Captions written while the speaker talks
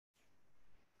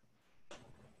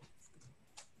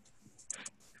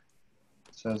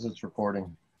Says it's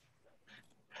recording.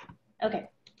 Okay.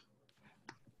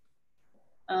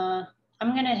 I'm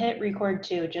gonna hit record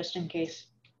too, just in case.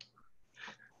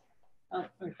 Oh,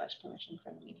 request permission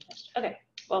from the meeting host. Okay,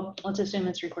 well, let's assume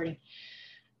it's recording.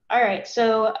 All right,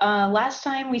 so last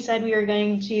time we said we were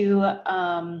going to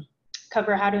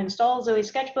cover how to install Zoe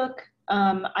Sketchbook.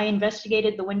 I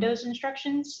investigated the Windows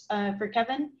instructions for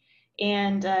Kevin.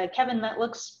 And Kevin, that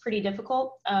looks pretty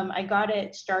difficult. I got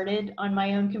it started on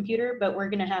my own computer, but we're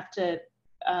gonna have to,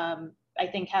 I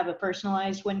think, have a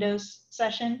personalized Windows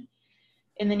session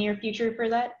in the near future for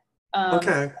that.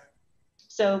 Okay.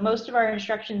 So most of our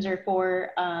instructions are for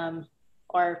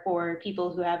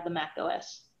people who have the Mac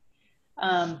OS.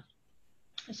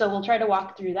 So we'll try to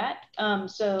walk through that.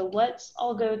 So let's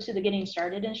all go to the getting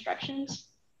started instructions.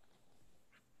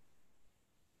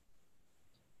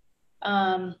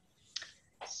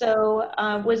 So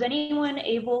was anyone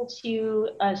able to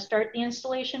start the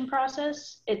installation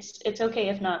process? It's okay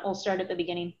if not, we'll start at the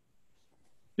beginning.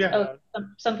 Yeah. Oh,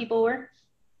 some people were?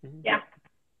 Yeah.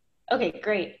 Okay,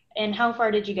 great. And how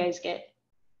far did you guys get?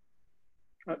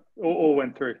 All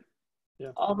went through.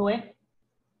 Yeah. All the way?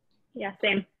 Yeah,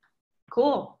 same.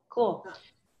 Cool, cool.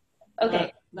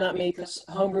 Okay. Not me, because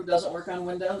Homebrew doesn't work on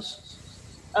Windows.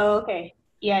 Oh, okay.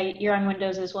 Yeah, you're on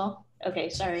Windows as well? Okay,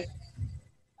 sorry.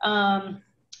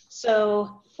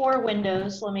 So for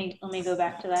Windows, let me go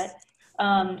back to that.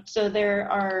 So there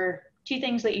are two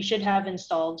things that you should have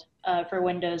installed for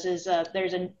Windows. Is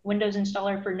there's a Windows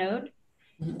installer for Node,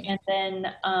 and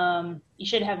then you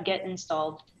should have Get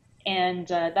installed, and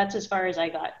that's as far as I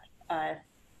got.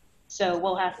 So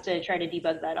we'll have to try to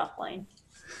debug that offline.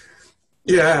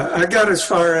 Yeah, I got as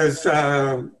far as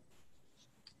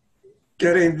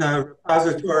getting the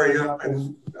repository up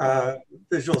in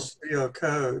Visual Studio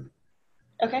Code.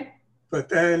 Okay. But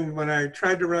then when I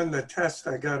tried to run the test,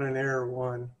 I got an error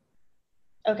 1.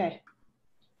 Okay.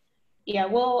 Yeah,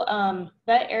 well,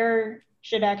 that error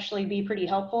should actually be pretty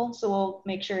helpful. So we'll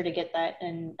make sure to get that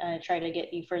and try to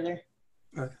get you further.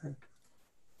 Okay.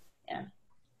 Yeah.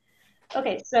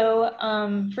 Okay, so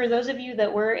for those of you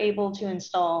that were able to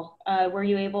install, were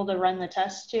you able to run the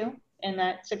test too, and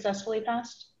that successfully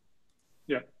passed?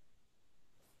 Yeah.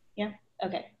 Yeah,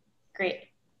 okay, great.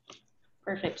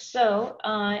 Perfect. So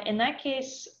in that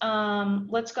case,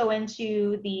 let's go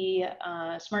into the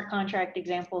smart contract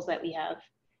examples that we have,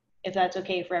 if that's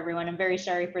okay for everyone. I'm very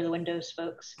sorry for the Windows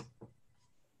folks.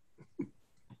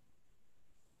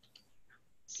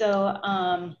 So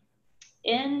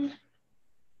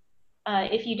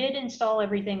if you did install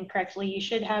everything correctly, you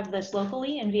should have this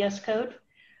locally in VS Code,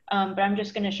 but I'm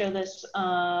just going to show this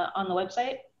on the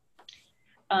website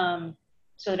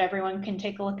so that everyone can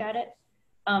take a look at it.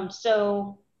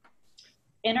 So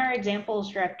in our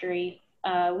examples directory,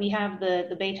 we have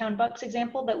the Baytown Bucks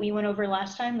example that we went over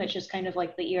last time, that's just kind of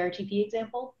like the ERTP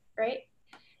example, right?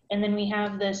 And then we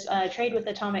have this trade with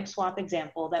atomic swap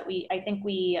example that I think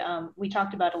we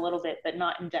talked about a little bit, but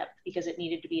not in depth because it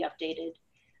needed to be updated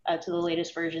to the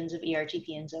latest versions of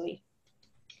ERTP and Zoe.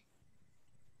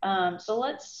 So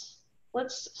let's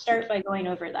start by going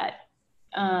over that.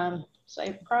 So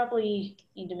I probably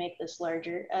need to make this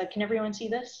larger. Can everyone see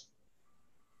this?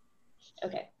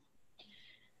 Okay.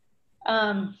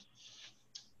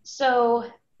 So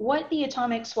what the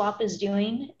atomic swap is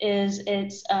doing is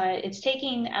it's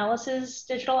taking Alice's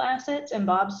digital assets and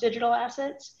Bob's digital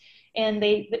assets, and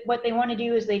what they want to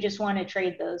do is they just want to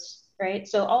trade those, right?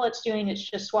 So all it's doing is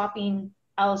just swapping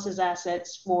Alice's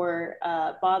assets for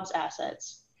Bob's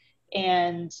assets.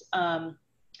 And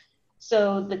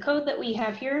so the code that we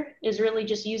have here is really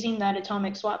just using that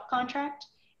atomic swap contract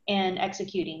and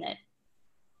executing it.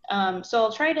 So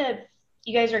I'll try to,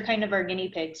 you guys are kind of our guinea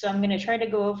pigs, so I'm going to try to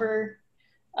go over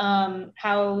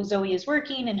how Zoe is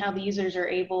working and how the users are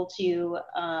able to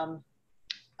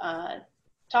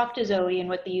talk to Zoe and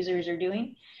what the users are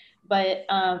doing. But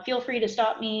feel free to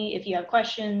stop me if you have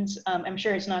questions. I'm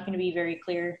sure it's not going to be very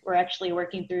clear. We're actually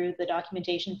working through the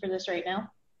documentation for this right now.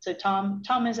 So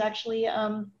Tom is actually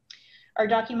our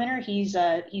documenter. He's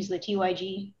the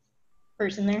TYG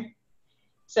person there.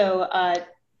 So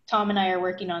Tom and I are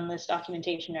working on this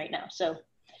documentation right now. So,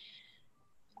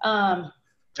 let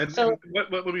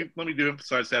me do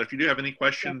emphasize that if you do have any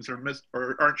questions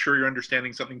or aren't sure you're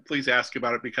understanding something, please ask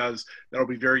about it, because that'll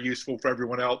be very useful for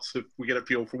everyone else if we get a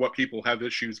feel for what people have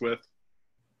issues with.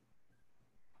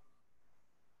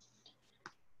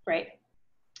 Right.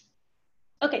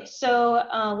 Okay, so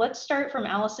let's start from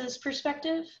Alice's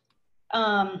perspective.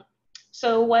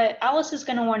 So what Alice is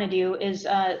going to want to do is,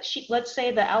 let's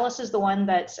say that Alice is the one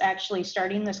that's actually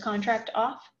starting this contract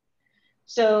off.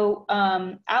 So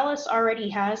Alice already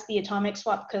has the atomic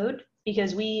swap code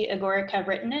because we, Agoric, have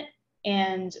written it,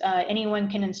 and anyone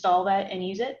can install that and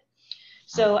use it.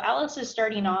 So Alice is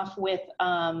starting off with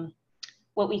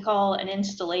what we call an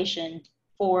installation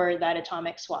for that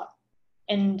atomic swap.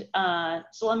 And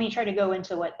so let me try to go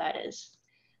into what that is.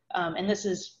 And this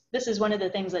is one of the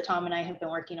things that Tom and I have been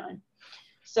working on.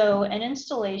 So an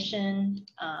installation,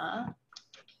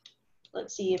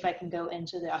 let's see if I can go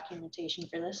into the documentation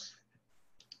for this.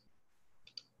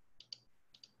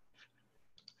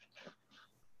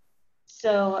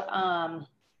 So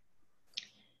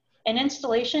an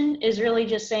installation is really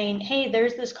just saying, hey,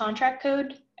 there's this contract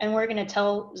code, and we're going to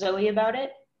tell Zoe about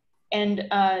it. And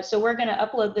so we're going to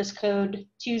upload this code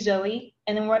to Zoe.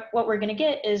 And then what we're going to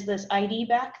get is this ID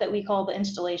back that we call the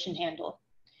installation handle.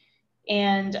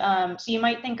 And so you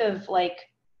might think of like,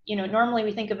 you know, normally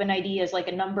we think of an ID as like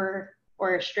a number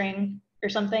or a string or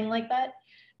something like that.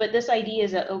 But this ID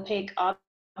is an opaque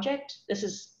object. This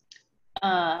is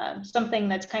something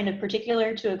that's kind of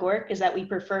particular to Agoric, is that we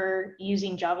prefer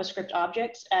using JavaScript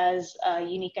objects as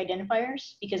unique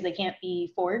identifiers because they can't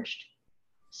be forged.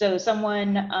 So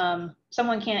someone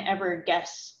can't ever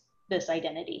guess this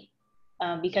identity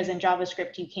because in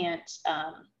JavaScript you can't,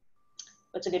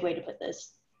 what's a good way to put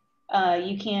this?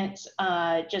 You can't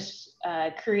just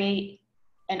create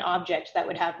an object that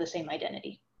would have the same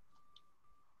identity.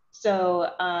 So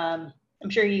I'm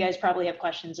sure you guys probably have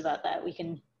questions about that. We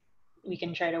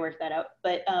can try to work that out.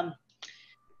 But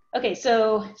okay,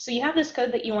 so you have this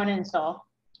code that you want to install.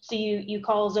 So you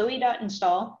call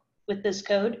zoe.install with this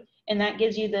code, and that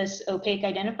gives you this opaque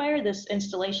identifier, this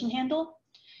installation handle.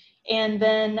 And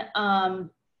then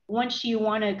once you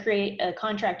want to create a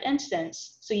contract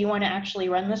instance, so you want to actually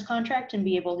run this contract and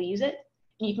be able to use it,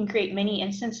 and you can create many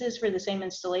instances for the same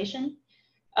installation,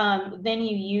 then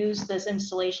you use this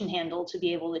installation handle to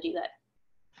be able to do that.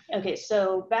 Okay,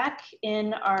 so back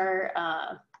in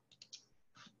our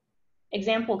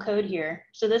example code here,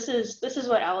 so this is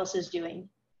what Alice is doing.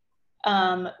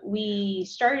 We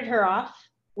started her off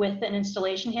with an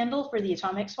installation handle for the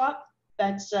atomic swap.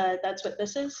 That's what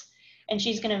this is, and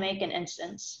she's going to make an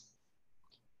instance.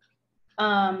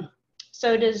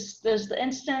 So does the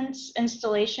instance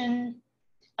installation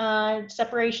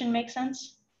separation make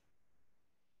sense?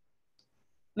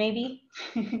 Maybe.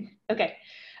 Okay.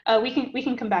 We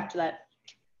can come back to that.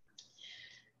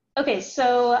 Okay,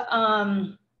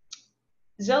 so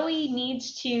Zoe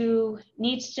needs to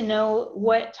know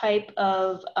what type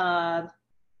of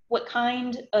what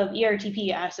kind of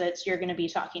ERTP assets you're going to be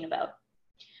talking about.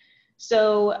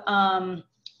 So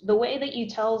the way that you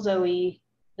tell Zoe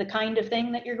the kind of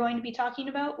thing that you're going to be talking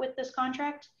about with this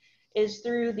contract is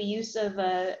through the use of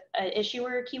a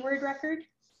issuer keyword record.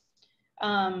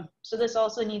 So this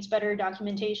also needs better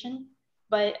documentation.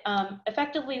 But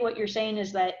effectively what you're saying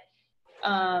is that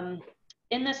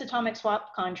in this atomic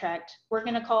swap contract, we're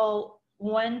going to call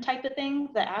one type of thing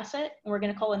the asset, and we're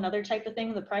going to call another type of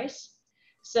thing the price.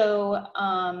 So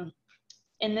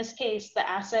in this case, the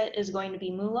asset is going to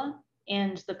be moolah,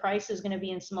 and the price is going to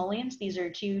be in simoleons. These are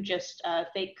two just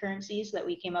fake currencies that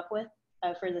we came up with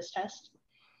for this test.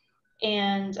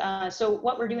 And so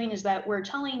what we're doing is that we're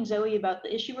telling Zoe about the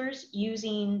issuers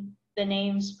using the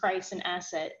names price and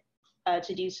asset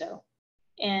to do so.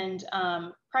 And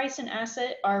price and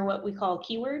asset are what we call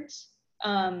keywords.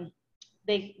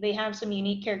 They have some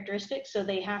unique characteristics. So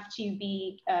they have to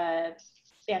be,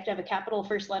 they have to have a capital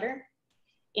first letter,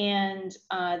 and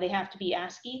they have to be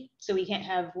ASCII. So we can't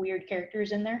have weird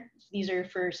characters in there. These are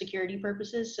for security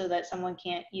purposes so that someone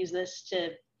can't use this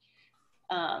to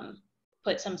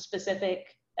put some specific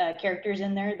characters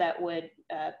in there that would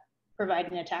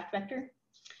provide an attack vector.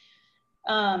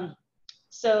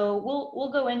 So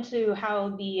we'll go into how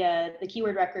the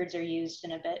keyword records are used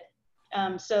in a bit.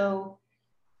 So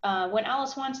when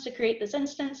Alice wants to create this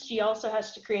instance, she also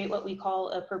has to create what we call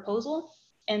a proposal.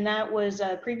 And that was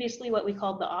previously what we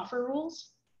called the offer rules.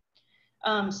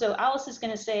 So Alice is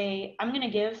going to say, I'm going to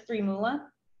give 3 moolah.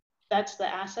 That's the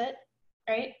asset,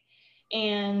 right?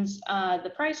 And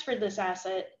the price for this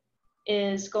asset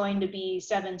is going to be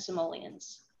 7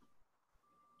 simoleons.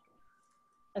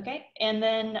 Okay, and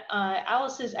then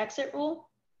Alice's exit rule.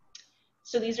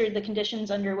 So these are the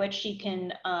conditions under which she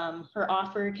can, her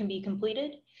offer can be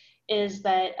completed, is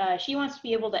that she wants to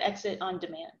be able to exit on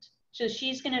demand. So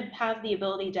she's going to have the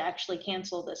ability to actually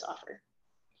cancel this offer.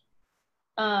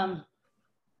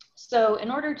 So in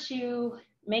order to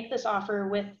make this offer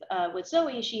with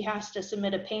Zoe, she has to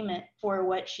submit a payment for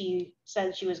what she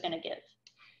said she was going to give.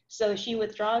 So she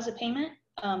withdraws a payment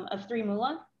of 3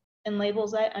 moolah and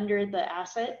labels that under the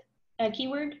asset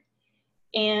keyword.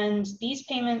 And these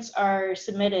payments are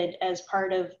submitted as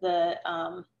part of the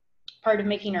part of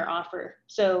making her offer.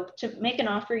 So to make an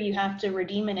offer, you have to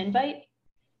redeem an invite,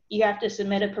 you have to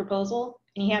submit a proposal,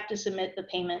 and you have to submit the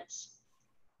payments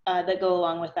that go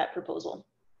along with that proposal.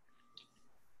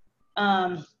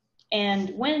 And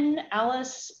when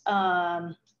Alice,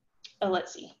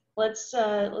 let's see,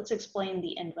 let's explain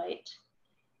the invite.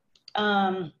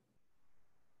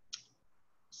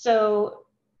 So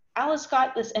Alice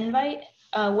got this invite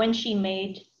when she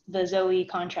made the Zoe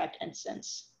contract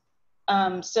instance.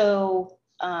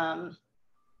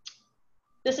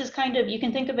 This is kind of, you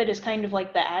can think of it as kind of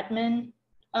like the admin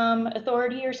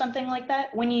authority or something like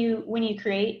that. When you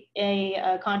create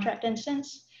a contract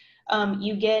instance,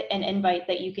 you get an invite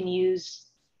that you can use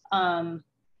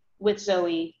with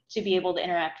Zoe to be able to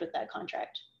interact with that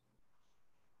contract.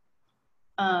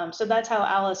 So that's how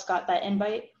Alice got that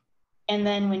invite. And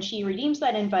then when she redeems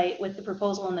that invite with the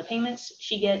proposal and the payments,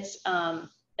 she gets a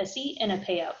seat and a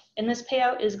payout. And this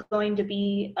payout is going to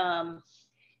be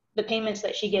the payments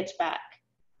that she gets back.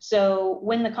 So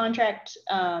when the contract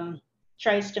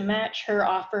tries to match her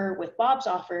offer with Bob's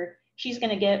offer, she's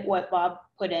going to get what Bob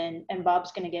put in, and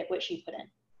Bob's going to get what she put in.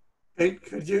 Hey,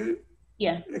 could you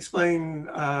explain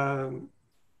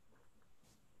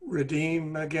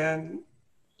redeem again?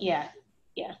 Yeah.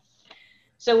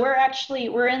 So we're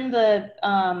in the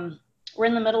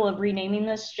middle of renaming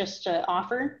this just to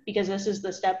offer, because this is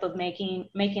the step of making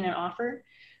an offer.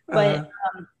 But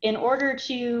in order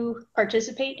to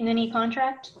participate in any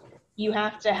contract, you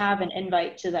have to have an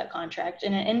invite to that contract,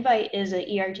 and an invite is an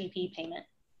ERTP payment.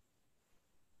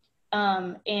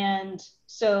 And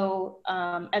so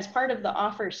as part of the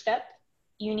offer step,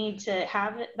 you need to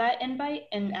have that invite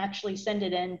and actually send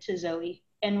it in to Zoe.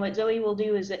 And what Zoe will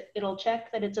do is it'll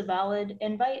check that it's a valid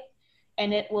invite,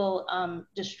 and it will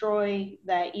destroy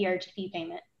that ERTP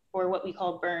payment, or what we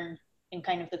call burn in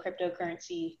kind of the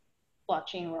cryptocurrency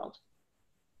blockchain world.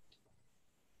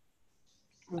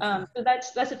 Okay. So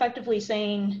that's effectively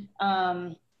saying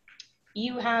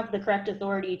you have the correct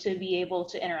authority to be able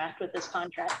to interact with this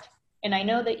contract. And I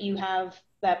know that you have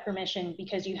that permission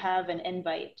because you have an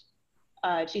invite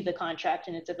to the contract,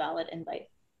 and it's a valid invite.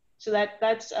 So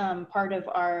that's part of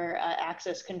our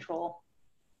access control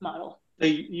model. So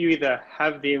you either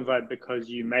have the invite because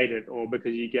you made it or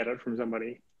because you get it from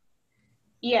somebody.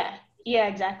 Yeah,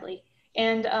 exactly.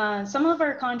 And some of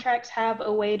our contracts have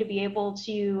a way to be able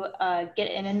to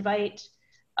get an invite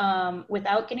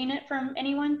without getting it from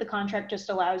anyone. The contract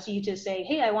just allows you to say,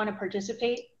 hey, I want to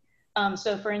participate.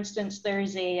 So for instance,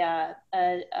 there's a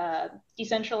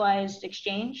decentralized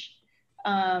exchange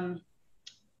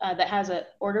that has an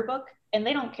order book, and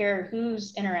they don't care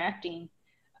who's interacting.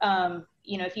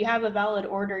 If you have a valid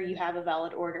order, you have a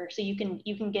valid order. So you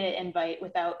can get an invite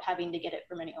without having to get it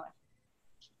from anyone.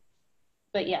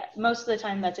 But yeah, most of the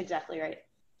time that's exactly right.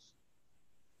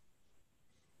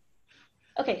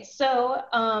 Okay, so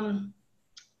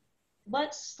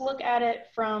let's look at it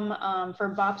from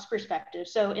Bob's perspective.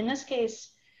 So in this case,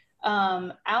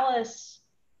 Alice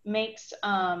makes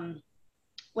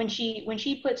when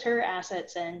she puts her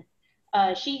assets in,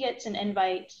 she gets an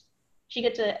invite. She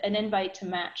gets an invite to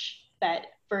match that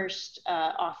first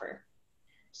offer.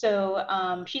 So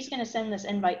she's going to send this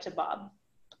invite to Bob.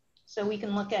 So we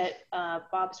can look at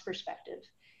Bob's perspective.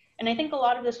 And I think a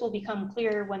lot of this will become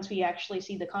clear once we actually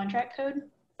see the contract code,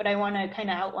 but I want to kind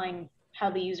of outline how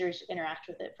the users interact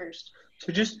with it first.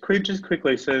 So just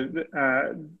quickly, so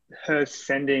Alice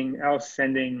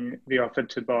sending the offer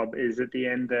to Bob is at the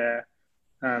end there,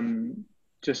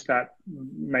 just that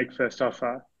make first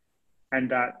offer, and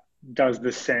that does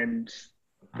the send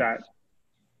that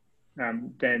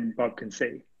then Bob can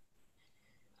see.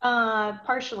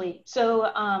 Partially.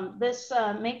 So this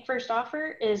make first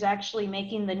offer is actually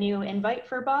making the new invite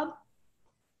for Bob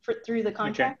through the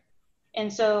contract. Okay.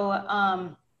 And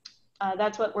so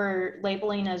that's what we're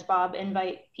labeling as Bob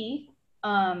invite P.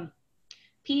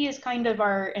 P is kind of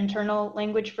our internal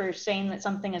language for saying that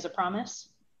something is a promise.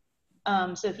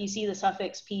 So if you see the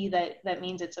suffix P, that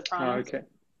means it's a promise. Oh,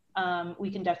 okay. We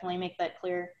can definitely make that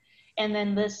clear. And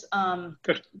then this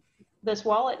this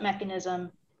wallet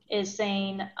mechanism is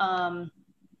saying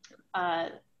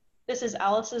this is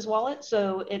Alice's wallet.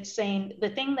 So it's saying the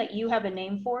thing that you have a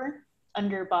name for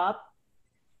under Bob,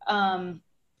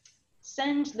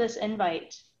 send this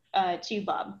invite to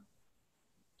Bob.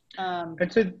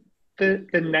 And so the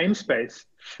namespace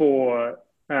for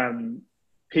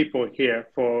people here,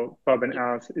 for Bob and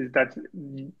Alice, is that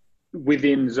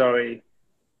within Zoe,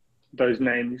 those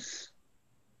names,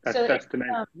 that's the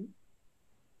name?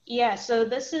 Yeah, so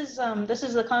this is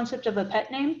the concept of a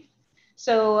pet name.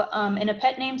 So in a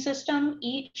pet name system,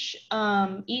 each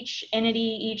entity,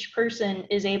 each person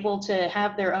is able to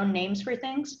have their own names for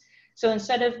things. So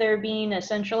instead of there being a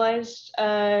centralized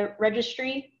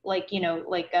registry, like,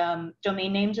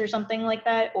 domain names or something like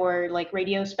that, or like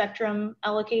radio spectrum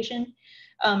allocation,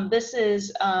 this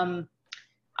is,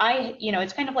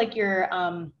 it's kind of like your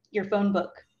phone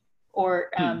book, or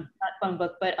not phone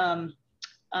book, but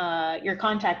your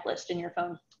contact list in your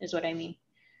phone is what I mean.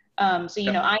 So,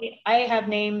 I have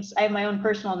names, I have my own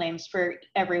personal names for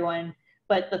everyone,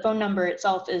 but the phone number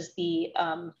itself is the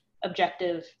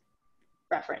objective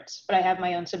reference, but I have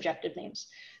my own subjective names.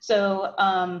 So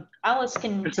Alice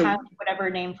can have whatever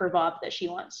name for Bob that she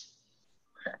wants.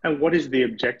 And what is the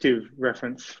objective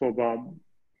reference for Bob?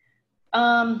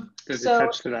 That's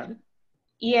attached to that?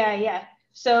 Yeah.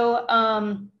 So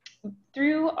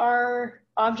through our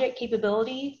object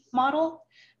capability model,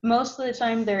 most of the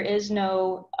time there is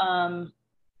no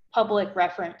public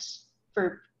reference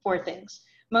for things.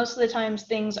 Most of the times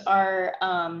things are,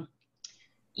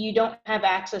 you don't have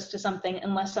access to something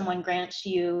unless someone grants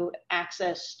you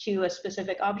access to a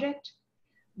specific object.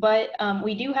 But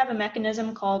we do have a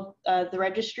mechanism called the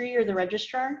registry or the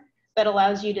registrar that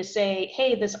allows you to say,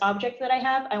 hey, this object that I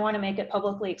have, I want to make it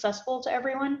publicly accessible to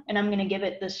everyone, and I'm going to give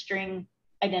it this string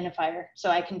identifier so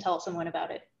I can tell someone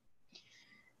about it.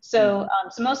 So,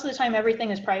 so most of the time everything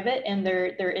is private, and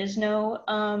there is no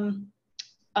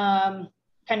kind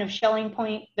of shelling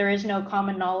point. There is no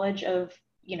common knowledge of,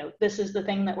 this is the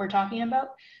thing that we're talking about,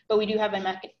 but we do have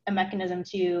a mechanism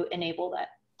to enable that.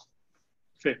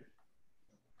 Fair.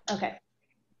 Okay.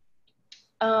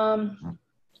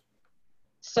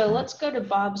 So let's go to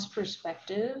Bob's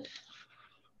perspective.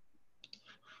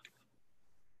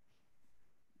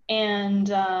 And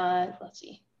let's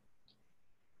see.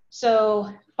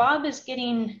 So Bob is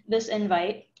getting this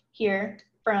invite here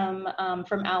from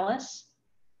Alice.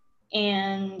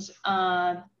 And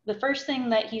the first thing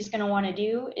that he's going to want to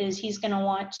do is he's going to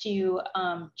want to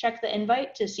check the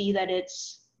invite to see that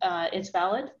it's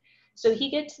valid. So he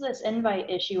gets this invite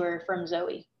issuer from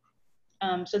Zoe.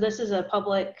 So this is a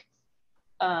public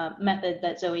method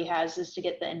that Zoe has, is to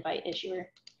get the invite issuer.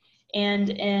 And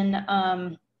in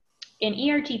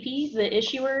ERTP, the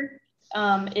issuer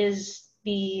is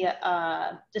the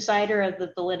decider of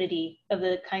the validity of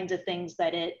the kinds of things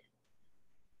that it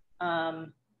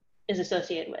is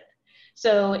associated with.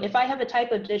 So if I have a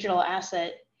type of digital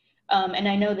asset and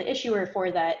I know the issuer for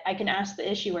that, I can ask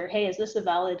the issuer, hey, is this a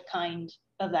valid kind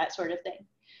of that sort of thing?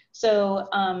 So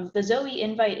the Zoe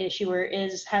invite issuer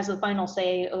has the final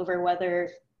say over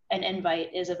whether an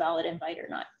invite is a valid invite or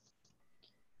not.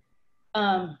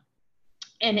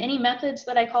 And any methods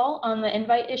that I call on the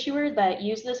invite issuer that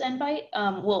use this invite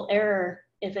will error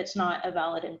if it's not a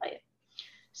valid invite.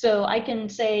 So I can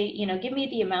say, give me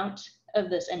the amount of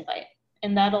this invite,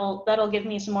 and that'll give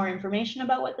me some more information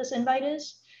about what this invite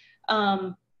is.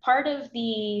 Part of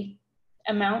the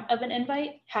amount of an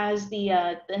invite has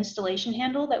the installation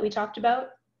handle that we talked about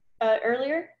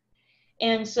earlier.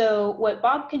 And so what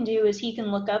Bob can do is he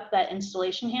can look up that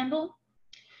installation handle,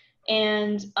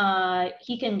 and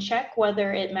he can check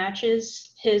whether it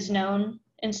matches his known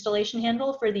installation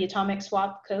handle for the atomic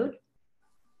swap code.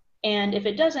 And if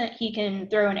it doesn't, he can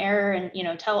throw an error and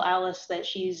tell Alice that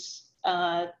she's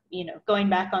going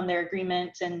back on their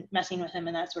agreement and messing with him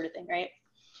and that sort of thing, right?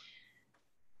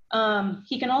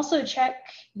 He can also check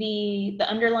the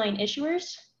underlying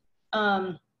issuers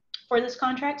for this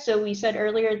contract. So we said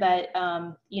earlier that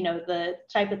the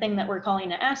type of thing that we're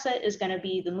calling an asset is going to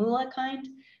be the moolah kind.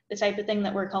 The type of thing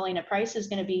that we're calling a price is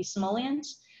going to be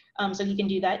simoleons. So he can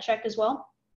do that check as well.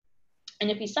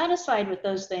 And if he's satisfied with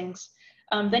those things,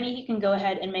 then he can go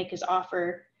ahead and make his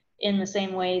offer in the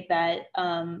same way that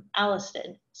Alice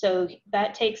did. So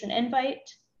that takes an invite,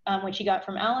 which he got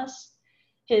from Alice,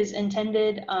 his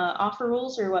intended offer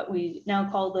rules, or what we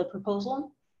now call the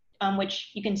proposal,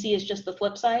 which you can see is just the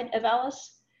flip side of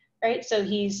Alice, right? So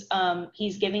he's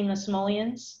giving the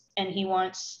simoleons and he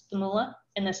wants the moolah,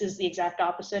 and this is the exact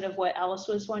opposite of what Alice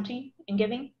was wanting and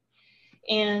giving.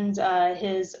 And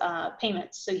his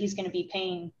payments, so he's going to be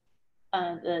paying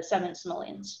the 7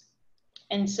 simoleons.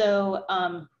 And so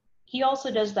he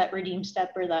also does that redeem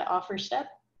step, or that offer step.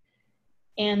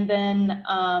 And then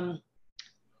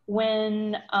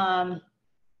when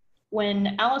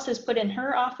Alice has put in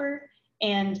her offer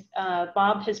and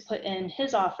Bob has put in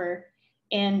his offer,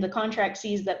 and the contract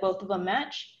sees that both of them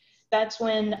match, that's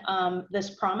when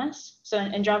this promise, so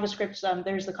in JavaScript,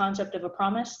 there's the concept of a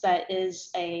promise that is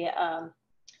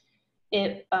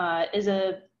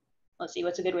let's see,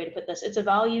 what's a good way to put this? It's a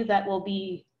value that will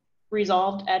be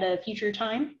resolved at a future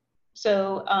time.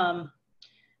 So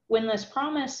when this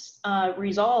promise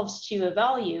resolves to a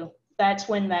value, that's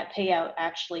when that payout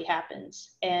actually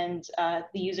happens, and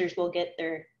the users will get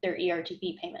their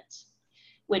ERTP payments,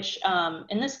 which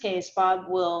in this case, Bob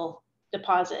will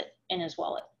deposit in his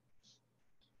wallet.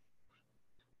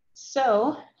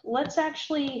 So let's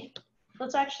actually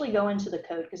go into the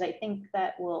code, because I think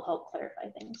that will help clarify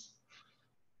things.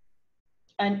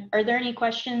 And are there any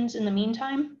questions in the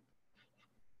meantime?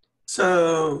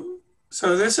 So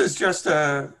this is just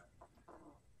a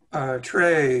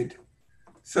trade.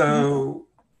 So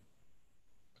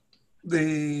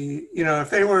if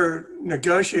they were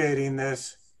negotiating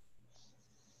this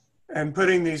and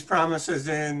putting these promises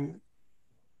in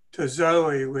to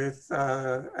Zoe with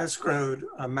escrowed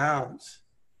amounts,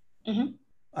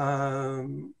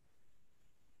 I'm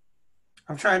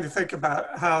trying to think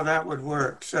about how that would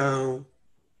work. So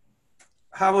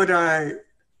how would I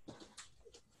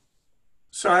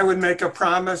would make a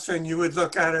promise and you would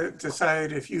look at it,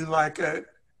 decide if you like it,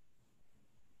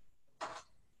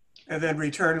 and then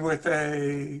return with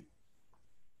a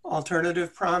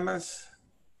alternative promise?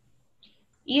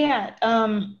 Yeah,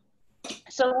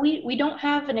 so we don't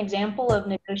have an example of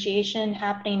negotiation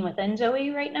happening within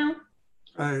Zoe right now.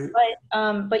 Right.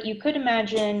 But you could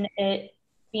imagine it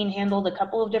being handled a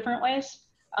couple of different ways.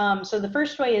 So the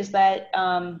first way is that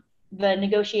the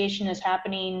negotiation is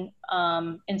happening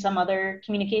in some other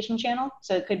communication channel.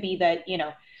 So it could be that,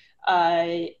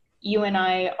 you and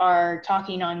I are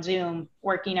talking on Zoom,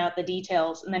 working out the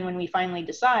details, and then when we finally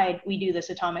decide, we do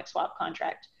this atomic swap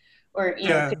contract, or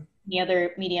it could be any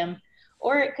other medium,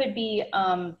 or it could be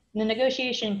the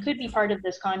negotiation could be part of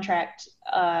this contract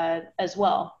as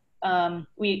well.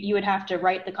 You would have to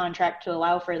write the contract to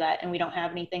allow for that, and we don't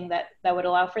have anything that would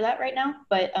allow for that right now.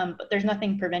 But there's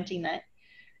nothing preventing that.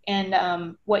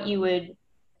 And what you would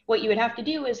have to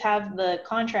do is have the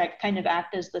contract kind of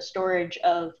act as the storage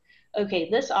of, okay,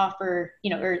 this offer,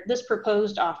 or this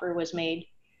proposed offer was made.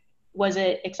 Was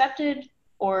it accepted,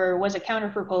 or was a counter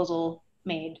proposal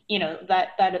made?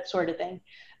 That sort of thing.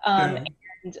 And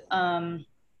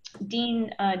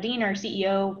Dean, our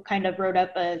CEO, kind of wrote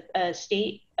up a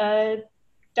state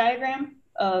diagram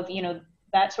of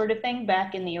that sort of thing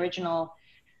back in the original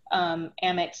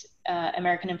Amex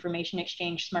American Information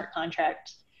Exchange smart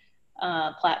contract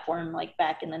platform, like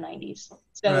back in the 90s.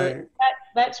 So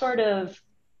that sort of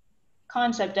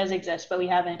concept does exist, but we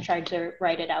haven't tried to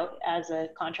write it out as a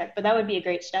contract. But that would be a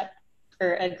great step,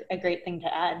 or a great thing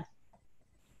to add.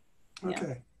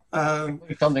 Okay.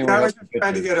 Something I was just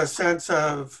trying to get a sense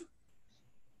of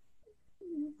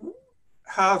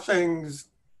how things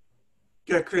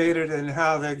get created and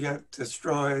how they get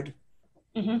destroyed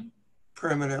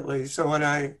permanently. So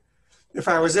if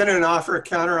I was in an offer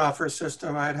counter offer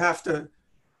system, I'd have to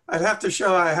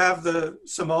show I have the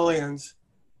simoleons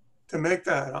to make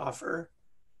that offer.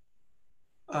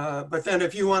 But then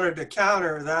if you wanted to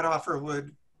counter, that offer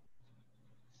would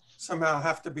somehow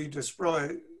have to be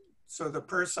destroyed. So the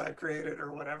purse I created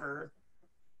or whatever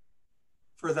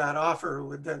for that offer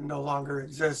would then no longer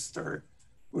exist, or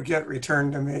would get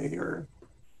returned to me, or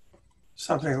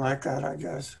something like that, I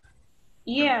guess.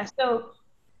 Yeah, so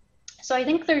I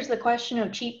think there's the question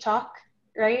of cheap talk,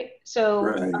 right? So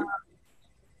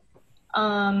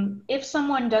if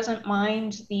someone doesn't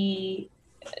mind the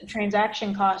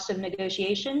transaction cost of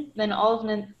negotiation, then all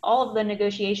of the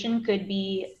negotiation could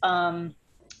be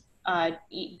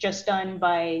just done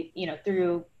by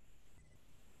through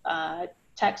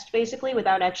text, basically,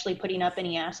 without actually putting up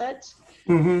any assets.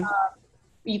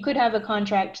 You could have a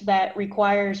contract that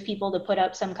requires people to put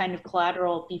up some kind of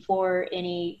collateral before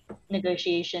any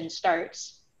negotiation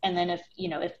starts, and then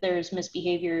if there's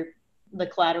misbehavior, the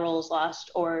collateral is lost,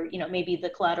 or maybe the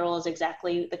collateral is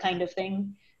exactly the kind of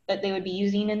thing that they would be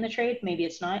using in the trade. Maybe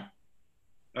it's not.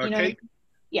 Kate,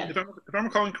 yeah. If I'm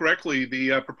recalling correctly,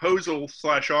 the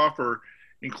proposal/offer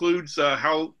includes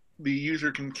how the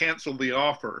user can cancel the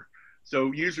offer.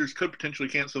 So users could potentially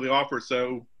cancel the offer.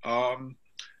 So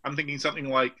I'm thinking something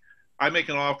like, I make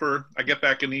an offer, I get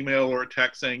back an email or a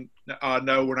text saying,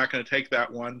 no, we're not going to take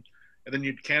that one. And then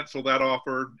you'd cancel that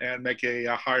offer and make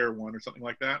a higher one or something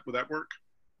like that. Would that work?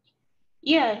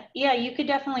 Yeah, you could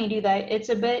definitely do that. It's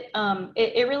a bit,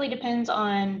 it really depends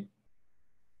on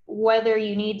whether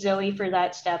you need Zoe for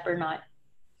that step or not.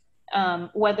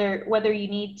 Whether you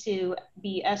need to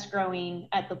be escrowing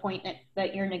at the point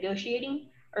that you're negotiating,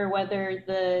 or whether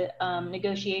the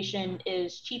negotiation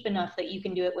is cheap enough that you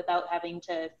can do it without having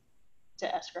to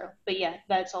escrow. But yeah,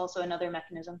 that's also another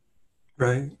mechanism.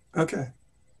 Right, okay.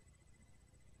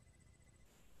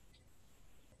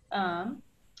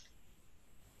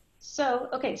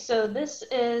 So this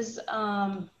is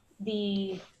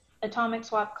the atomic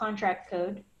swap contract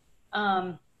code.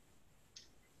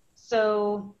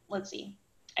 So let's see.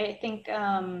 I think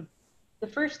the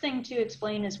first thing to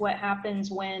explain is what happens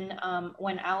when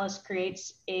Alice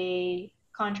creates a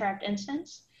contract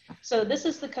instance. So this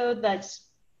is the code that's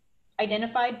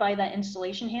identified by that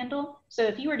installation handle. So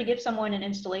if you were to give someone an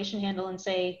installation handle and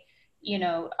say, you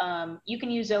know, you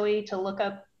can use Zoe to look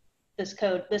up this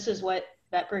code, this is what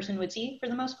that person would see for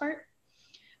the most part.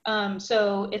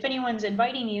 So if anyone's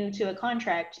inviting you to a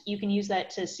contract, you can use that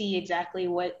to see exactly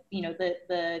what, you know,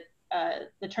 the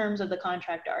terms of the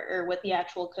contract are, or what the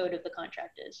actual code of the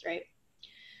contract is, right?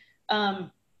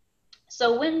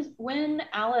 So when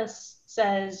Alice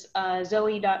says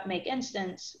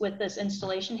zoe.makeinstance with this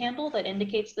installation handle that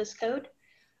indicates this code,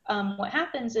 what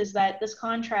happens is that this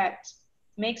contract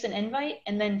makes an invite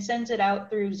and then sends it out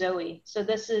through Zoe. So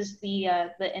this is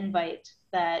the invite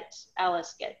that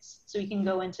Alice gets. So we can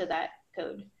go into that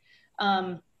code.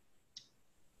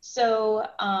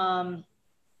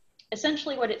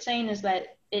 Essentially what it's saying is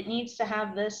that it needs to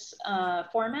have this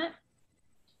format,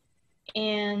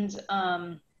 and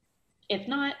if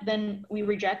not, then we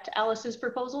reject Alice's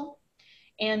proposal.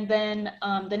 And then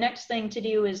the next thing to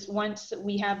do is, once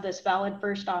we have this valid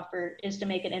first offer, is to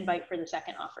make an invite for the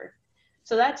second offer.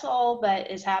 So that's all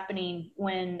that is happening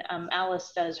when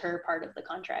Alice does her part of the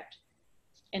contract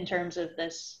in terms of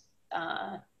this,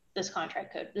 this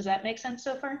contract code. Does that make sense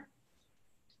so far?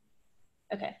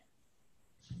 Okay.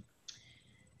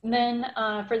 And then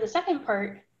for the second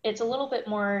part, it's a little bit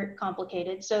more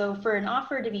complicated. So for an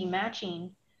offer to be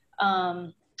matching,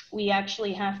 we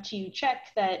actually have to check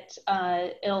that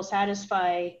it'll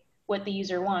satisfy what the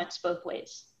user wants both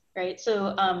ways, right?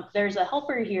 So there's a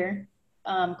helper here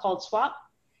called swap,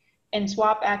 and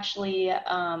swap actually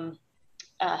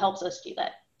helps us do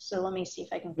that. So let me see if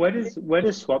I can. Where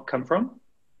does swap come from?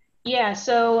 Yeah,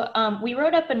 so we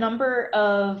wrote up a number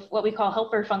of what we call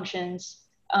helper functions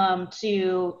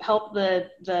to help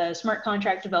the smart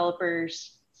contract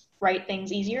developers write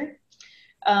things easier.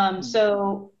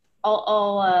 So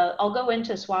I'll go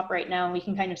into swap right now and we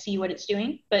can kind of see what it's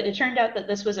doing. But it turned out that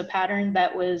this was a pattern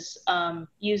that was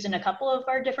used in a couple of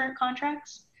our different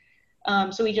contracts.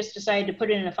 So we just decided to put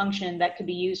it in a function that could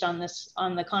be used on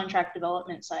the contract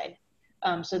development side,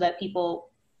 so that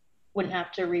people wouldn't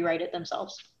have to rewrite it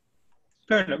themselves.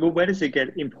 No, well, where does it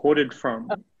get imported from?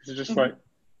 Is it just like,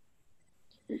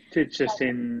 it's just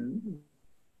in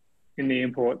the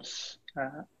imports?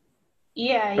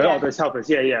 Yeah. Oh, there's helpers.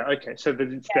 Yeah. Okay, so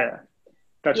it's there.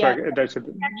 That's right. That's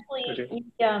actually,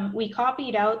 we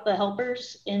copied out the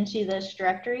helpers into this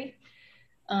directory.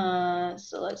 So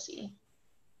let's see.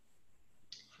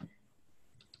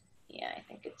 Yeah, I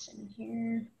think it's in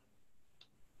here.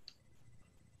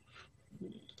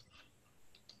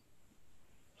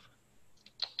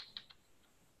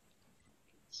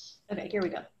 Okay, here we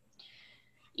go.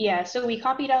 Yeah, so we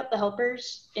copied out the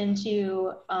helpers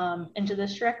into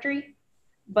this directory,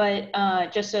 but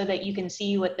just so that you can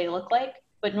see what they look like.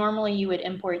 But normally you would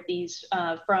import these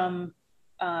from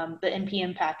the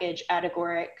npm package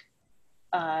Atagoric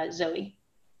Zoe.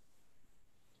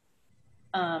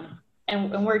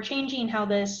 And we're changing how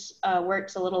this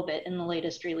works a little bit in the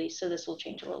latest release, so this will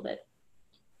change a little bit.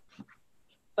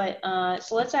 But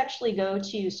so let's actually go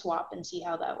to swap and see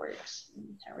how that works.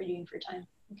 How are we doing for time?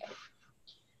 Okay.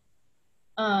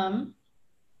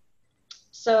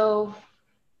 So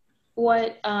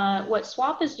what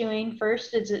swap is doing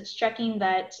first is it's checking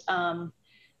that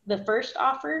the first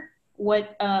offer,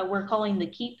 what we're calling the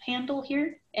keep handle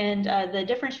here, and the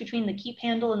difference between the keep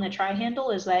handle and the try handle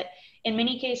is that in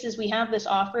many cases we have this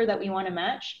offer that we want to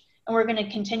match, and we're going to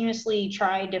continuously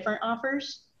try different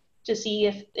offers to see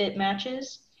if it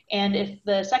matches. And if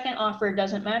the second offer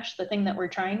doesn't match the thing that we're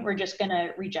trying, we're just going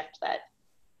to reject that.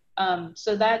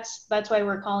 So that's why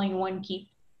we're calling one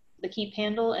the keep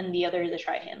handle and the other the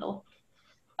try handle.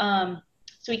 So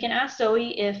we can ask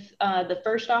Zoe if the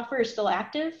first offer is still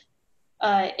active.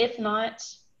 If not,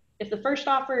 if the first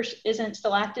offer isn't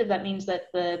still active, that means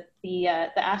that the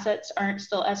assets aren't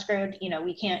still escrowed. You know,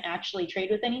 we can't actually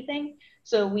trade with anything.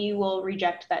 So we will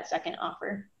reject that second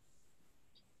offer.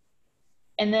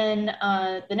 And then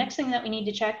the next thing that we need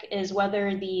to check is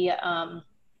whether the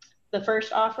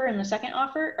first offer and the second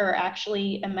offer are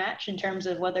actually a match in terms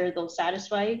of whether they'll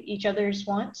satisfy each other's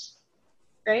wants,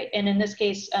 right? And in this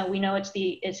case, we know it's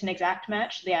an exact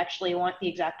match. They actually want the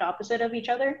exact opposite of each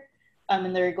other,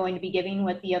 and they're going to be giving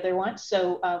what the other wants.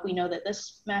 So we know that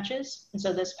this matches, and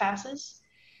so this passes.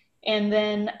 And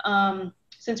then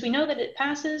since we know that it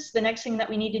passes, the next thing that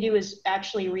we need to do is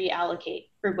actually reallocate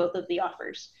for both of the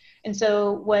offers. And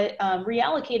so what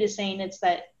reallocate is saying is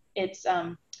that it's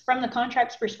from the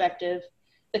contract's perspective,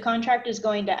 the contract is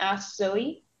going to ask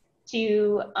Zoe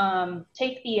to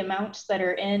take the amounts that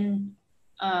are in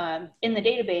the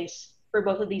database for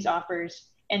both of these offers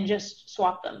and just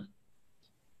swap them.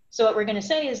 So what we're going to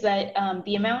say is that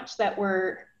the amounts that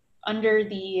were under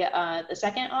the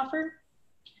second offer,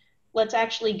 let's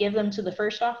actually give them to the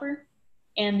first offer,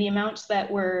 and the amounts that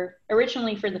were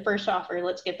originally for the first offer,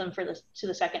 let's give them to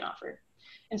the second offer.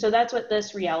 And so that's what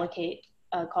this reallocate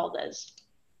call does.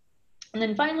 And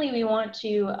then finally, we want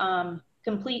to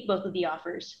complete both of the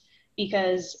offers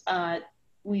because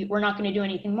we're not going to do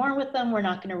anything more with them. We're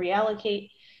not going to reallocate.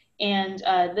 And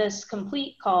this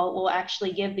complete call will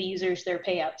actually give the users their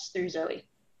payouts through Zoe.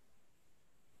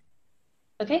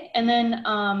 Okay, and then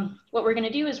what we're going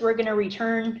to do is we're going to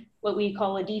return what we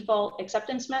call a default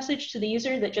acceptance message to the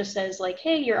user that just says like,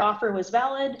 hey, your offer was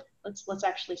valid. Let's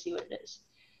actually see what it is.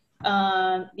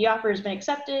 The offer has been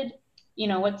accepted. You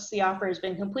know, once the offer has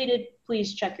been completed,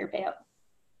 please check your payout.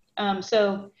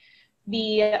 So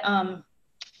the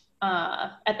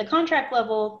at the contract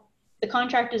level, the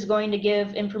contract is going to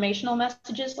give informational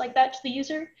messages like that to the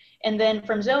user. And then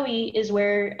from Zoe is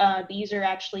where the user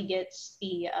actually gets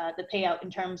the payout in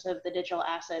terms of the digital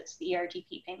assets, the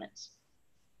ERTP payments.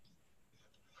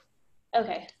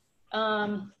 Okay,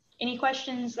 any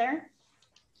questions there?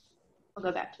 I'll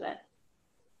go back to that.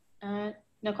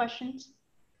 No questions?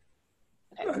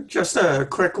 Okay. Just a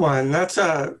quick one. That's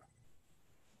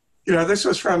you know, this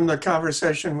was from the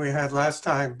conversation we had last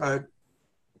time, but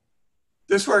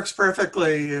this works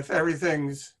perfectly if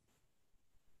everything's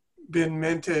been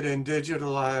minted and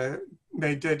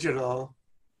made digital.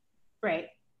 Right.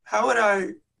 How would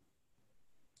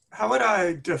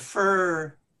I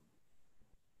defer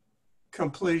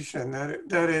completion?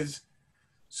 That is,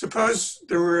 suppose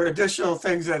there were additional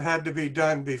things that had to be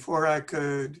done before I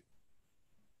could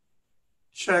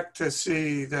check to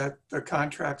see that the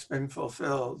contract's been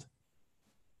fulfilled.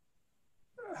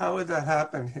 How would that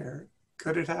happen here?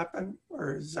 Could it happen,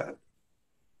 or is that?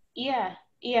 Yeah.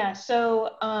 So,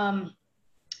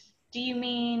 do you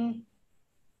mean?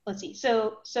 Let's see.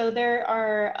 So there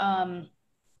are.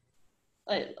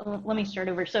 Let me start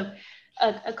over. So,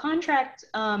 a contract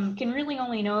can really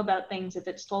only know about things if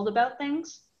it's told about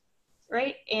things,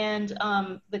 right? And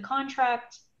the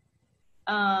contract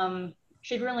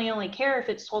should really only care if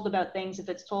it's told about things if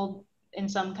it's told in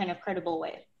some kind of credible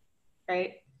way,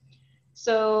 right?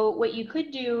 So what you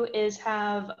could do is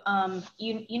have,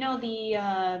 you know,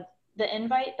 the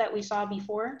invite that we saw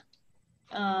before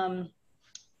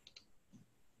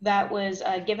that was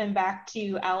given back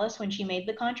to Alice when she made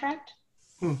the contract.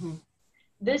 Mm-hmm.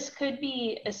 This could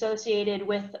be associated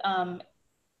with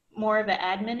more of an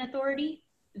admin authority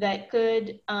that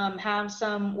could have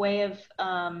some way of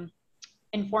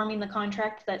informing the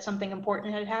contract that something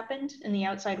important had happened in the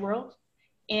outside world.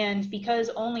 And because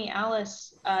only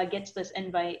Alice gets this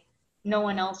invite, no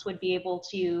one else would be able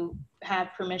to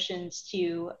have permissions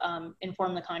to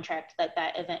inform the contract that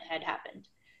that event had happened.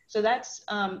 So that's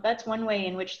one way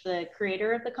in which the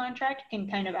creator of the contract can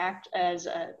kind of act as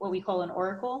what we call an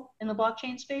oracle in the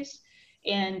blockchain space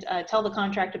and tell the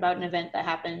contract about an event that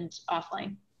happened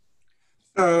offline.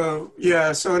 So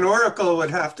yeah, so an oracle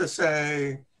would have to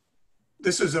say,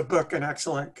 this is a book in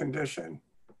excellent condition.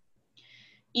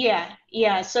 Yeah.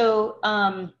 So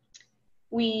I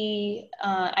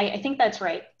think that's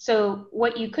right. So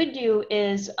what you could do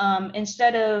is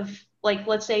instead of, like,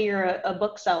 let's say you're a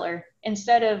bookseller,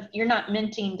 you're not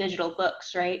minting digital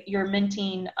books, right? You're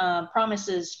minting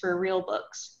promises for real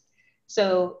books.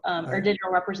 So, or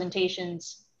digital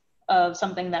representations of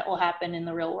something that will happen in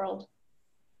the real world.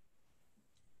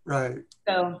 Right.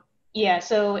 So, yeah,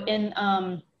 so in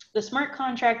the smart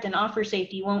contract and offer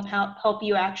safety won't help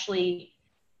you actually,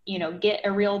 you know, get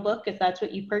a real book if that's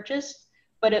what you purchased,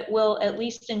 but it will at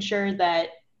least ensure that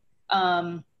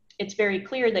it's very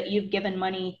clear that you've given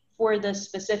money for the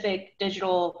specific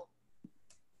digital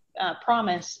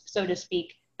promise, so to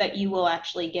speak, that you will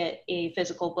actually get a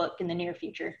physical book in the near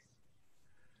future.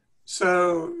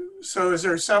 So is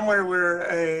there somewhere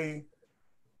where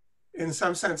in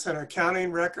some sense, an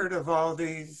accounting record of all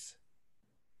these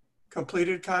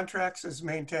completed contracts is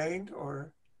maintained,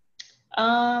 or?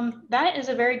 That is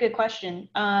a very good question.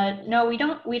 No,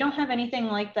 we don't have anything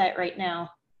like that right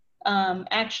now.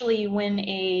 Actually, when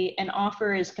an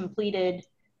offer is completed,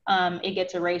 it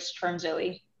gets erased from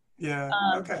Zoe. Yeah.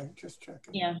 Okay. Just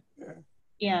checking.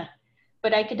 Yeah.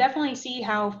 But I could definitely see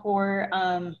how for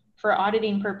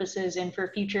auditing purposes and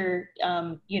for future,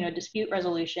 dispute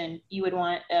resolution, you would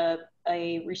want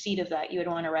a receipt of that. You would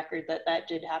want a record that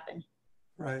did happen.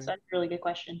 Right. So that's a really good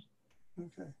question.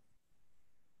 Okay.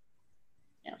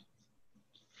 Yeah.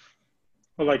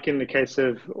 Or like in the case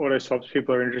of auto swaps,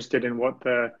 people are interested in what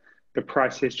the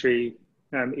price history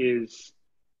is,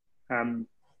 and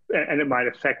it might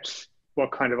affect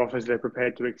what kind of offers they're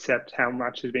prepared to accept, how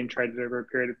much has been traded over a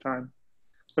period of time.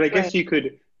 But I guess you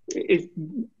could,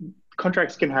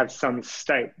 contracts can have some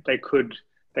state. They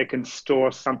can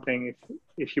store something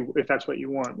if that's what you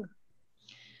want.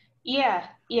 Yeah.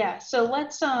 So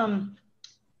let's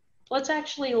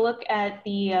actually look at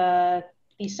the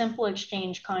simple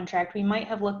exchange contract. We might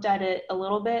have looked at it a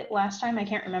little bit last time. I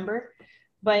can't remember,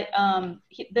 but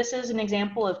this is an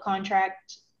example of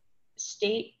contract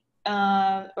state,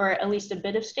 or at least a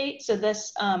bit of state. So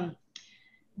this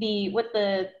what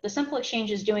the simple exchange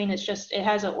is doing is just, it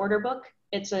has an order book.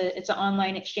 It's an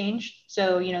online exchange.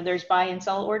 So, there's buy and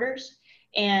sell orders,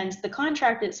 and the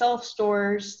contract itself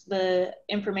stores the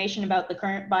information about the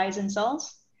current buys and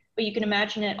sells, but you can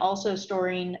imagine it also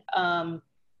storing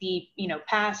the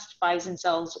past buys and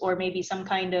sells, or maybe some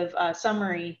kind of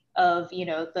summary of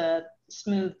the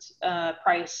smoothed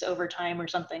price over time or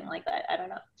something like that. I don't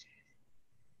know.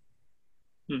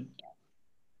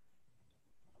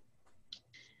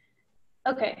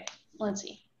 Okay, let's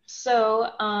see.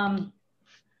 So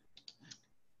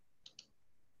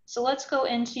so let's go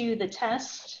into the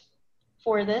test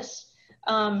for this.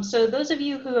 So those of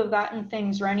you who have gotten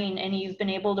things running and you've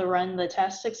been able to run the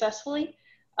test successfully,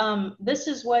 this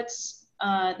is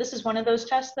one of those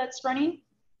tests that's running.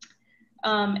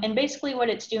 And basically what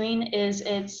it's doing is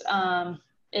it's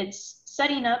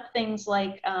setting up things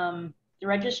like the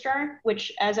registrar,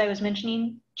 which, as I was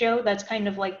mentioning, Joe, that's kind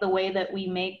of like the way that we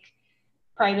make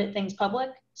private things public.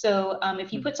 So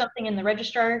if you put something in the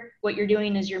registrar, what you're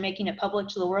doing is you're making it public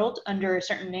to the world under a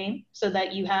certain name, so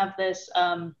that you have this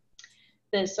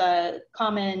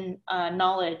common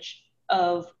knowledge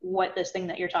of what this thing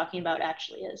that you're talking about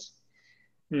actually is.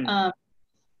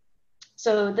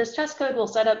 So this test code will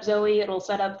set up Zoe, it'll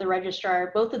set up the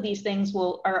registrar. Both of these things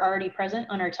are already present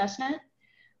on our testnet.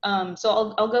 So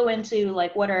I'll go into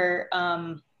like what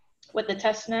the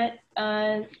testnet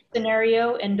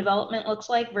scenario and development looks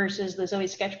like versus the Zoe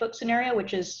Sketchbook scenario,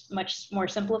 which is much more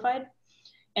simplified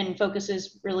and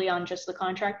focuses really on just the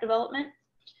contract development.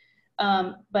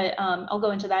 But I'll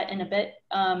go into that in a bit.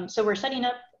 So we're setting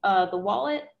up the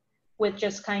wallet with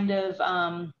just kind of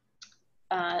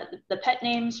the pet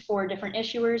names for different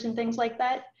issuers and things like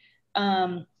that.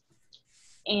 And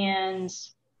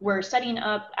we're setting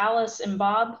up Alice and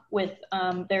Bob with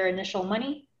their initial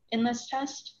money in this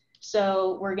test.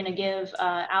 So we're going to give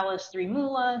Alice 3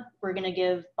 moolah. We're going to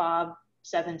give Bob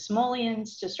 7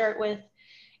 simoleons to start with.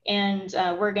 And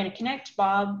we're going to connect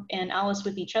Bob and Alice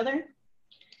with each other.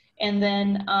 And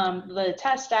then the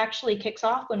test actually kicks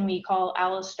off when we call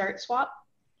Alice start swap.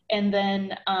 And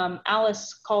then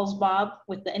Alice calls Bob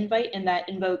with the invite, and that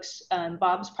invokes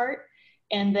Bob's part.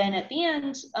 And then at the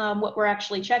end, what we're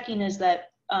actually checking is that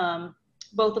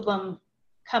both of them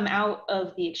come out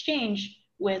of the exchange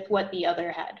with what the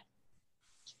other had.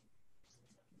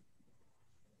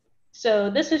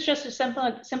 So this is just a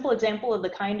simple example of the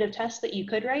kind of test that you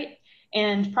could write.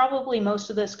 And probably most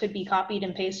of this could be copied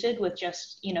and pasted with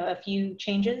just a few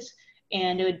changes,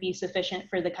 and it would be sufficient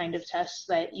for the kind of tests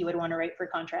that you would want to write for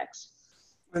contracts.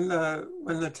 When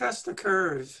the test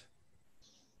occurs,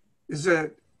 is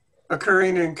it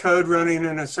occurring in code running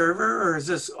in a server, or is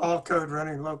this all code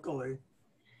running locally?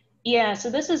 Yeah, so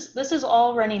this is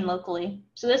all running locally.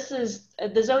 So this is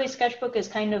the Zoe Sketchbook is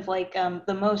kind of like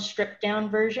the most stripped down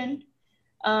version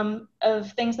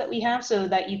of things that we have, so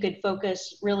that you could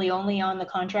focus really only on the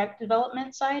contract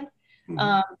development side.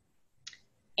 Mm-hmm.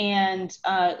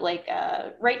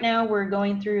 Right now we're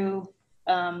going through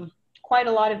quite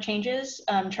a lot of changes,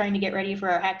 trying to get ready for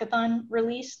our hackathon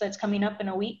release that's coming up in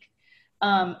a week.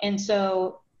 And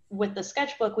so with the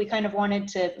Sketchbook, we kind of wanted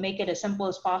to make it as simple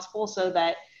as possible, so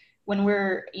that when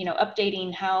we're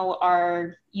updating how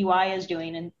our UI is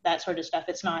doing and that sort of stuff,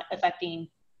 it's not affecting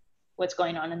what's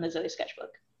going on in the Zoe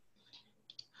Sketchbook.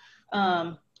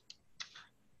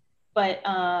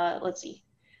 Let's see.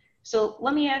 So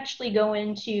let me actually go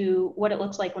into what it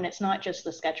looks like when it's not just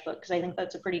the Sketchbook, because I think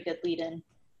that's a pretty good lead in.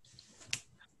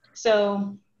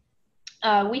 So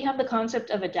we have the concept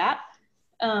of a DApp,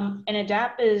 and a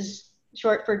DApp is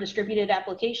short for distributed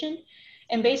application.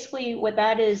 And basically what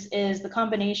that is the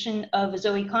combination of a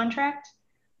Zoe contract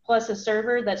plus a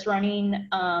server that's running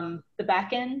the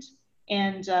back end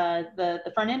and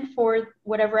the front end for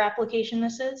whatever application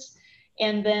this is.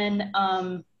 And then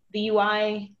the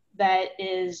UI that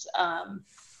is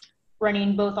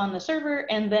running both on the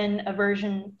server and then a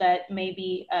version that may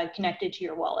be connected to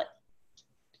your wallet.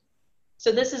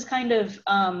 So this is kind of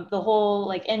the whole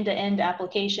like end-to-end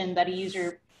application that a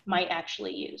user might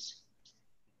actually use.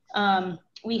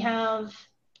 We have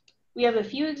a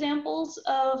few examples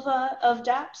of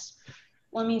dApps.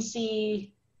 Let me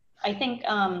see. I think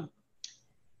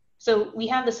so. We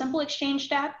have the Simple Exchange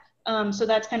dApp. So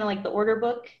that's kind of like the order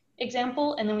book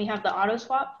example, and then we have the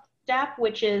AutoSwap dApp,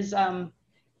 which is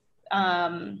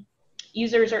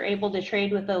users are able to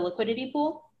trade with a liquidity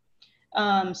pool.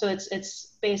 So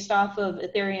it's based off of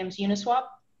Ethereum's Uniswap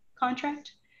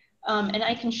contract. And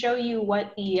I can show you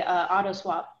what the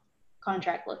AutoSwap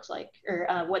contract looks like, or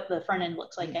what the front end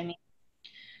looks like, I mean.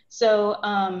 So,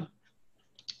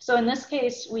 so in this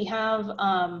case, we have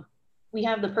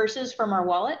the purses from our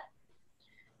wallet.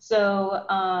 So,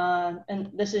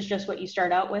 and this is just what you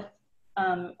start out with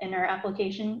in our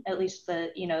application, at least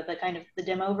the, the kind of the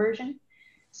demo version.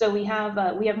 So we have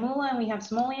Moolah and we have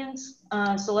simoleons.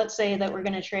 So let's say that we're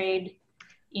going to trade,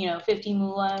 50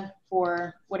 Moolah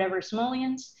for whatever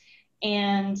simoleons.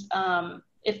 And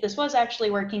if this was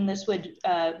actually working, this would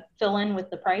fill in with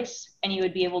the price, and you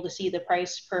would be able to see the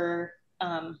price per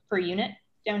unit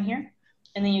down here,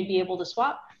 and then you'd be able to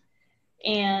swap.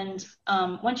 And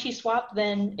once you swap,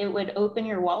 then it would open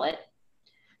your wallet,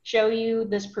 show you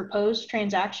this proposed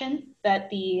transaction that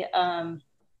the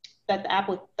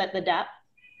dApp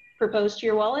proposed to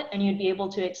your wallet, and you'd be able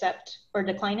to accept or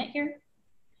decline it here.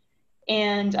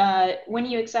 And when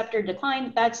you accept or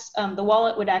decline, that's the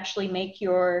wallet would actually make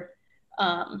your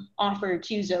offer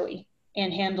to Zoe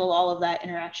and handle all of that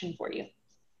interaction for you.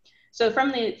 So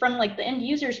from like the end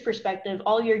user's perspective,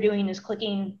 all you're doing is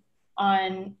clicking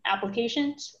on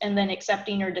applications and then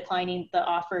accepting or declining the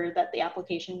offer that the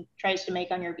application tries to make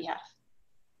on your behalf.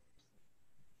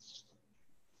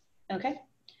 Okay.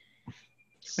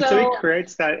 So it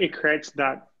creates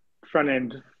that front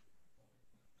end.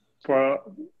 For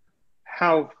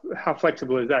how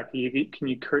flexible is that? Can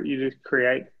you just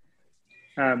create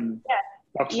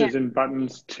boxes and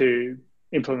buttons to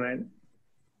implement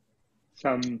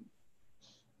some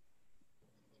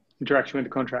interaction with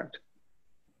the contract?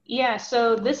 Yeah,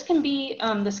 so this can be,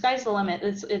 the sky's the limit.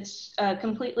 It's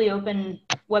completely open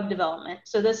web development.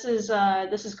 So this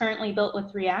is currently built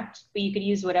with React, but you could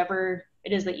use whatever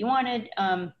it is that you wanted.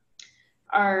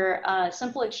 Our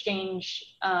Simple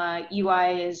Exchange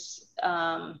UI is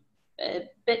a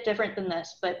bit different than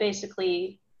this, but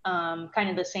basically kind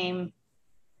of the same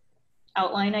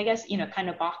outline, I guess, kind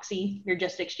of boxy. You're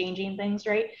just exchanging things,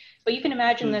 right? But you can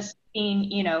imagine this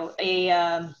being,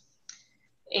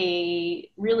 a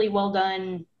really well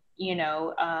done,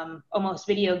 almost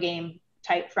video game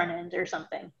type front end or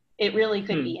something. It really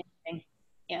could be anything.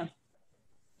 Yeah.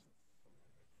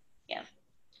 Yeah.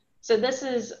 So this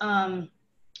is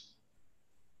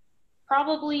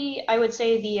probably, I would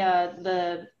say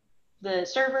the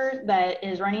server that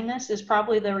is running this is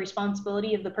probably the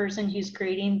responsibility of the person who's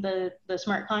creating the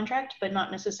smart contract, but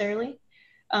not necessarily.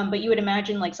 But you would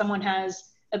imagine like someone has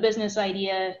a business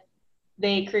idea,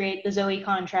 they create the Zoe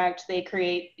contract, they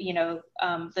create,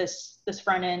 this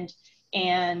front end,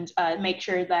 and make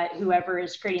sure that whoever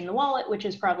is creating the wallet, which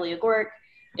is probably Agoric,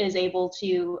 is able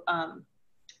to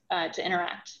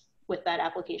interact with that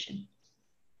application.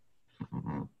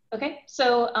 Okay,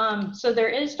 so so there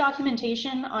is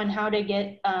documentation on how to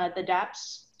get the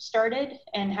dApps started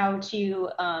and how to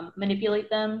manipulate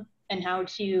them and how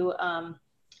to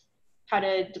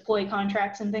deploy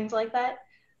contracts and things like that.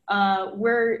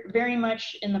 We're very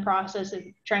much in the process of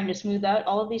trying to smooth out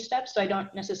all of these steps, so I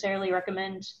don't necessarily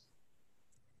recommend,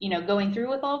 going through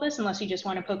with all this unless you just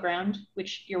want to poke around,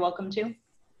 which you're welcome to.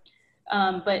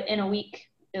 But in a week,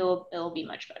 it'll be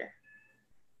much better.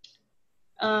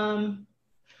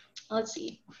 Let's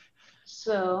see.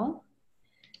 So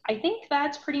I think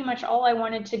that's pretty much all I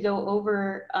wanted to go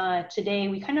over today.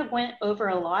 We kind of went over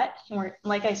a lot. And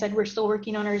like I said, we're still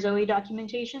working on our Zoe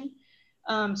documentation.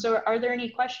 So are there any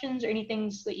questions or any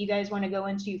things that you guys want to go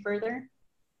into further?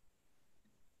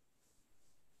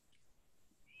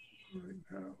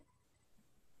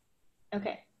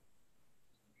 Okay.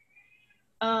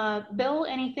 Bill,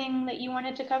 anything that you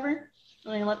wanted to cover?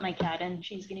 Let me let my cat in.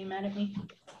 She's getting mad at me.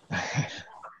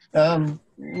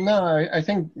 No, I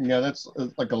think, that's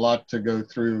like a lot to go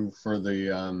through for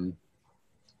the,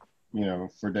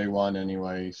 for day one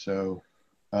anyway. So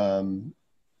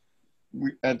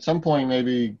at some point,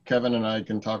 maybe Kevin and I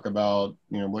can talk about,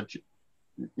 what,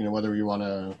 whether you want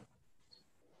to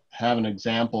have an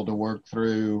example to work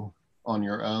through on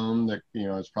your own that,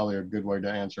 is probably a good way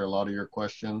to answer a lot of your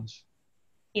questions.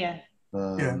 Yeah.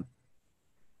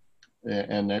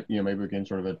 And that, maybe we can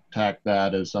sort of attack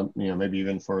that as some, maybe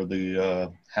even for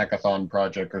the hackathon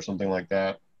project or something like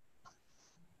that.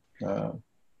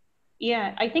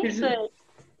 Yeah, I think I'm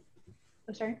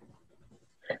sorry.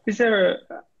 Is there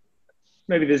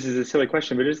maybe this is a silly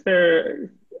question, but is there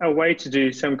a way to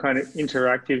do some kind of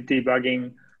interactive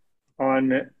debugging on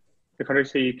the contract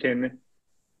so you can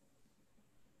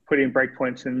put in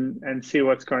breakpoints and see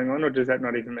what's going on, or does that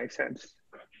not even make sense?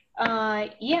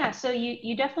 Yeah, so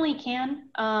you definitely can.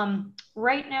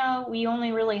 Right now, we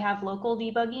only really have local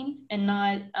debugging and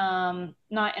not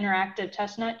interactive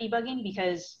testnet debugging,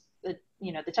 because the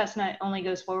testnet only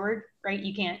goes forward, right?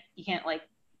 You can't like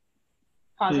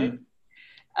pause it.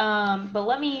 But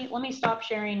let me stop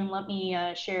sharing and let me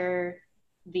share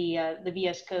the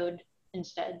VS Code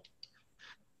instead.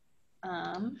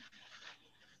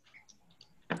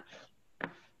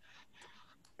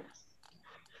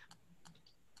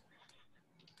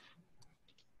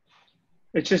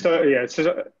 It's just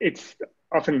it's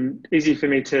often easy for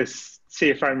me to see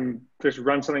if I'm just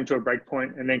run something to a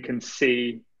breakpoint and then can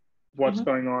see what's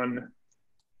going on.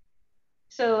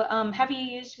 So have you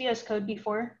used VS Code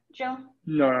before, Joe?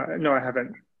 No, I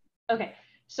haven't. Okay,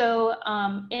 so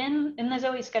in the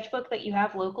Zoe sketchbook that you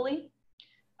have locally,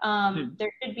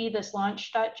 there should be this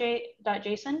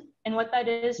launch.json, and what that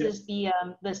is the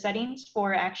settings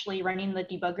for actually running the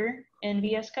debugger in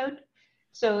VS Code.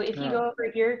 So if you go over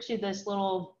here to this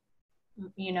little,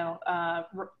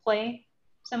 play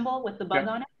symbol with the bug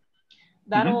on it,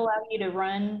 that'll allow you to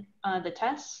run the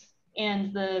tests.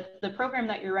 And the program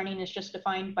that you're running is just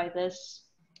defined by this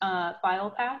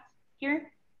file path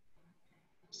here.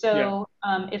 So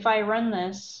if I run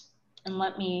this, and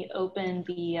let me open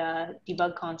the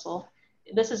debug console,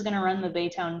 this is going to run the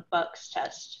Baytown Bucks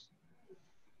test.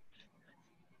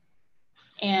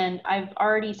 And I've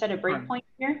already set a breakpoint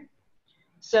here.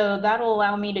 So that'll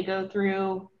allow me to go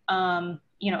through,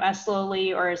 as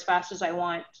slowly or as fast as I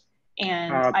want.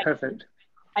 And perfect.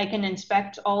 I can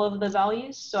inspect all of the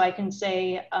values. So I can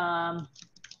say,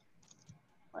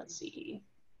 let's see,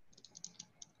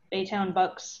 Baytown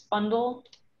Bucks bundle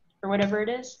or whatever it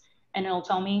is, and it'll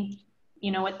tell me,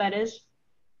 what that is.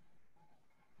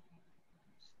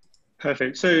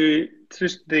 Perfect. So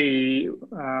just the,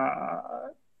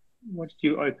 what did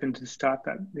you open to start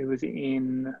that? It was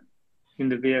in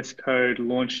the VS Code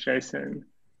launch JSON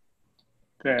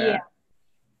there. Yeah.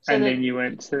 So then you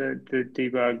went to the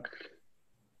debug.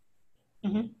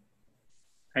 And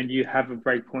you have a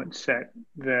breakpoint set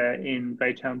there in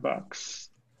Baytown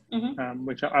Bucks,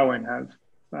 which I won't have,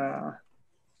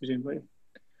 presumably.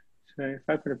 So if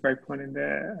I put a breakpoint in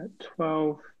there at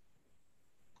 12,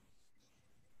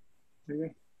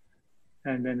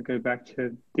 and then go back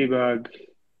to debug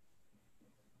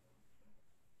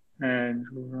and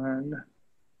run.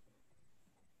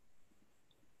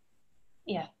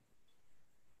 Yeah.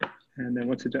 And then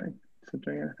what's it doing? It's not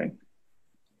doing anything.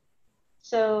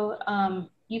 So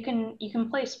you can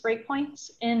place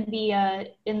breakpoints in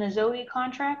the Zoe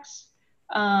contracts.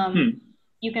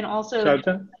 You can also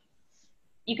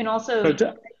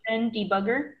in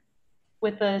debugger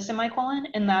with the semicolon,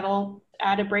 and that'll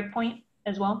add a breakpoint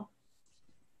as well.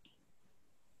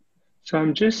 So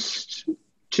I'm just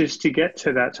to get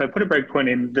to that. So I put a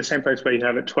breakpoint in the same place where you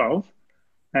have it 12,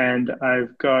 and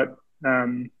I've got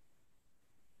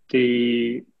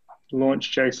the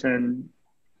launch JSON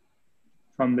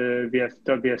from the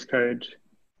VS Code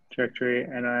directory,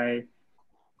 and I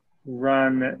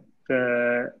run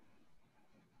that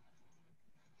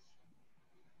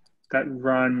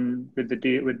run with the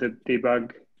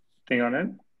debug thing on it,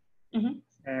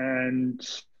 and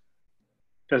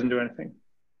doesn't do anything.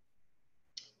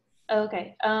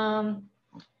 Okay.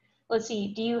 Let's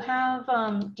see. Do you have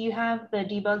the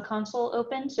debug console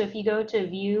open? So if you go to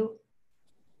View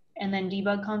and then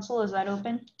Debug Console, is that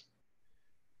open?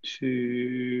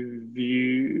 To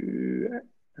view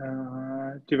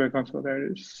debug console, there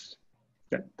it is.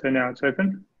 Yeah, so now it's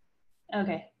open.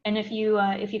 Okay, and if you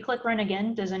click run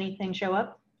again, does anything show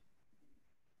up?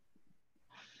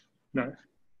 No.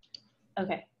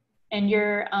 Okay, and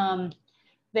you're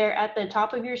there at the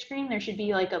top of your screen, there should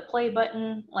be like a play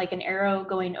button, like an arrow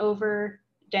going over,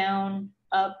 down,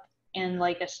 up, and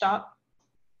like a stop.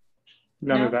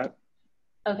 None of that.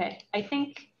 Okay, I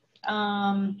think.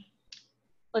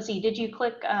 Let's see, did you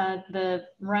click the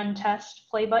run test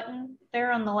play button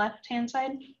there on the left-hand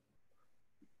side?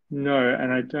 No,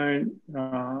 and I don't,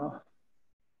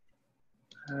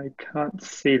 I can't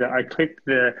see that. I clicked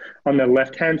on the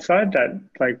left-hand side, that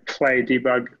like play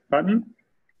debug button,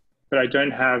 but I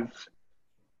don't have,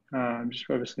 I'm just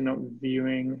obviously not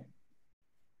viewing.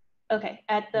 Okay,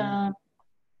 at the,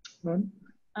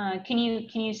 can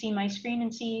you see my screen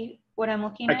and see what I'm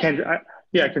looking at? I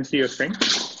can see your screen.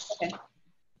 Okay.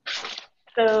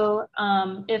 So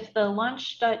if the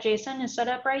launch.json is set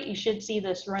up right, you should see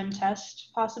this run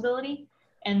test possibility.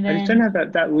 And I just don't then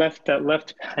have that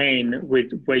left pane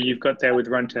with where you've got there with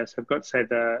run test. I've got, say,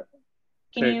 the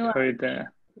can you code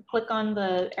there. click on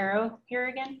the arrow here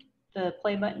again, the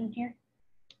play button here?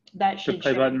 That The should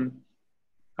play show. button.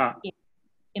 Ah,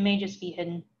 It may just be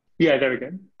hidden. yeah, there we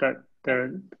go.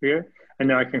 There we go. And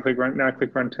now I can click run. Now I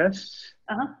click run tests.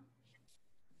 Uh-huh.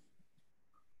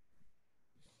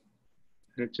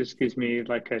 And it just gives me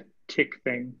like a tick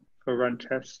thing for run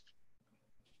test.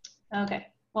 Okay.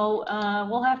 Well,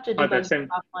 we'll have to Oh, debug that's this same.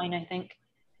 offline, I think.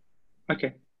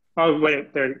 Okay. Oh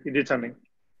wait, there it did something.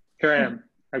 Here I am.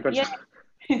 I've got. Yeah.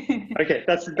 Okay,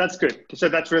 that's good. So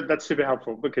that's super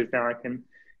helpful because now I can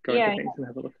go Yeah, into things and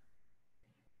have a look.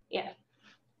 Yeah.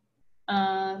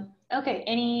 Okay.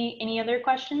 Any other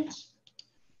questions?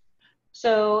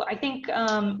 So I think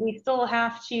we still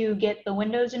have to get the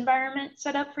Windows environment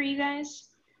set up for you guys.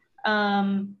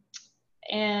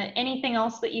 And anything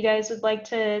else that you guys would like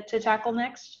to tackle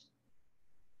next?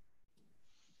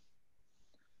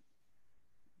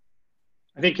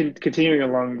 I think continuing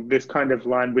along this kind of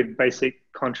line with basic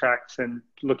contracts and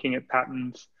looking at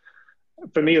patterns,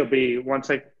 for me, it'll be once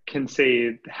I can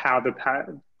see how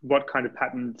what kind of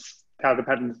patterns, how the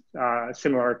patterns are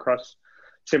similar across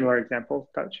similar examples,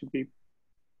 that should be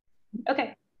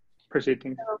Okay. proceed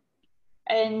things.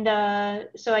 And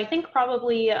so I think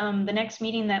probably the next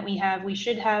meeting that we have, we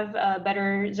should have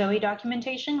better Zoe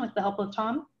documentation with the help of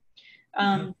Tom.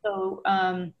 So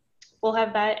we'll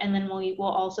have that, and then we'll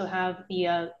also have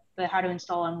the how to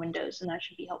install on Windows, and that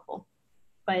should be helpful.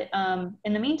 But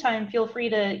in the meantime, feel free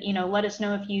to let us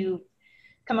know if you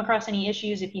come across any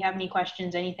issues, if you have any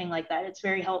questions, anything like that. It's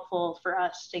very helpful for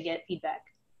us to get feedback.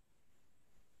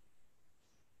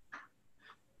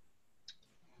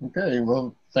 Okay,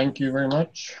 well, thank you very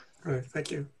much. All right,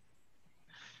 thank you.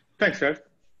 Thanks, guys.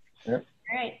 Yep.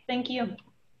 All right, thank you.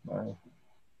 Bye.